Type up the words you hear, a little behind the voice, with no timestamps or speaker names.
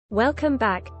Welcome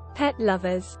back, pet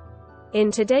lovers. In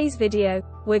today's video,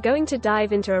 we're going to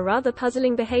dive into a rather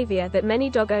puzzling behavior that many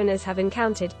dog owners have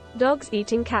encountered: dogs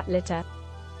eating cat litter.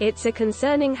 It's a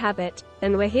concerning habit,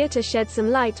 and we're here to shed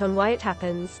some light on why it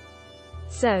happens.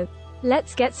 So,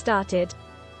 let's get started.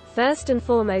 First and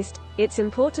foremost, it's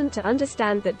important to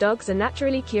understand that dogs are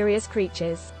naturally curious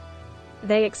creatures.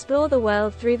 They explore the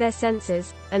world through their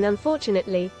senses, and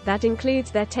unfortunately, that includes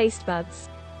their taste buds.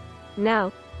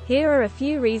 Now, here are a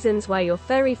few reasons why your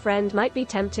furry friend might be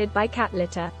tempted by cat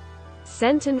litter.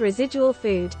 Scent and residual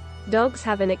food. Dogs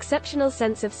have an exceptional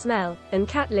sense of smell, and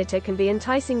cat litter can be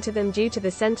enticing to them due to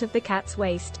the scent of the cat's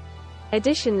waste.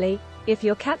 Additionally, if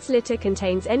your cat's litter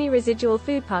contains any residual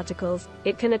food particles,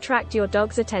 it can attract your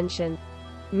dog's attention.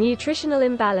 Nutritional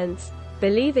imbalance.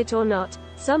 Believe it or not,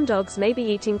 some dogs may be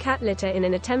eating cat litter in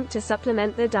an attempt to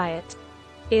supplement their diet.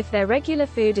 If their regular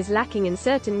food is lacking in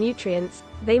certain nutrients,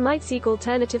 they might seek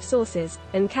alternative sources,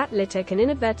 and cat litter can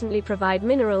inadvertently provide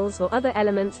minerals or other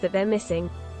elements that they're missing.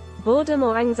 Boredom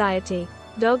or anxiety.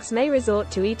 Dogs may resort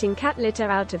to eating cat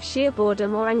litter out of sheer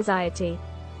boredom or anxiety.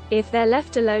 If they're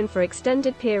left alone for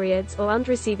extended periods or aren't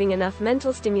receiving enough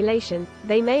mental stimulation,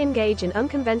 they may engage in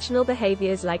unconventional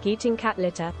behaviors like eating cat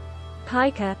litter.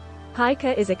 Pica.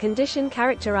 Pica is a condition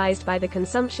characterized by the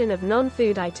consumption of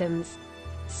non-food items.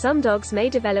 Some dogs may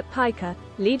develop pica,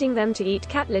 leading them to eat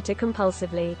cat litter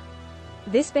compulsively.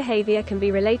 This behavior can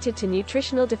be related to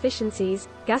nutritional deficiencies,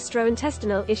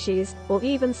 gastrointestinal issues, or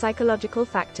even psychological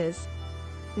factors.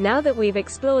 Now that we've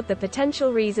explored the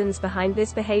potential reasons behind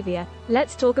this behavior,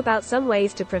 let's talk about some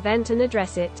ways to prevent and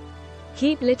address it.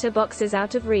 Keep litter boxes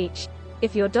out of reach.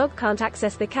 If your dog can't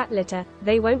access the cat litter,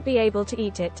 they won't be able to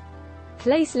eat it.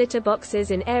 Place litter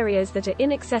boxes in areas that are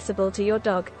inaccessible to your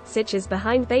dog, such as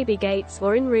behind baby gates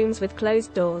or in rooms with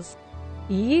closed doors.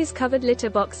 Use covered litter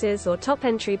boxes or top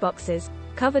entry boxes.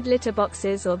 Covered litter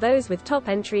boxes or those with top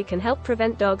entry can help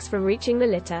prevent dogs from reaching the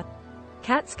litter.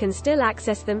 Cats can still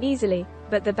access them easily,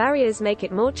 but the barriers make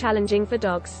it more challenging for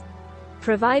dogs.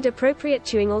 Provide appropriate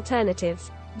chewing alternatives.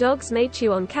 Dogs may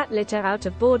chew on cat litter out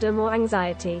of boredom or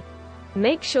anxiety.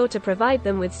 Make sure to provide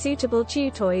them with suitable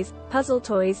chew toys, puzzle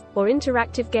toys, or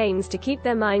interactive games to keep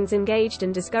their minds engaged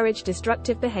and discourage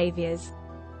destructive behaviors.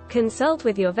 Consult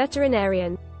with your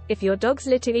veterinarian. If your dog's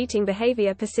litter eating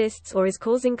behavior persists or is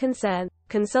causing concern,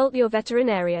 consult your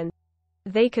veterinarian.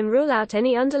 They can rule out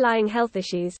any underlying health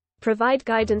issues, provide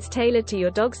guidance tailored to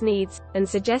your dog's needs, and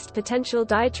suggest potential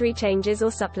dietary changes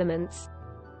or supplements.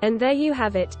 And there you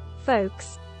have it,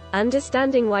 folks.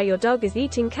 Understanding why your dog is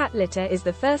eating cat litter is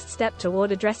the first step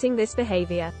toward addressing this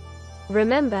behavior.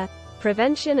 Remember,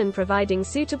 prevention and providing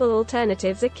suitable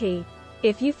alternatives are key.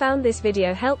 If you found this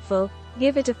video helpful,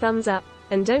 give it a thumbs up,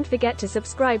 and don't forget to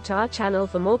subscribe to our channel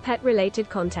for more pet-related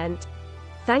content.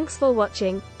 Thanks for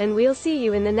watching, and we'll see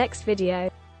you in the next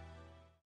video.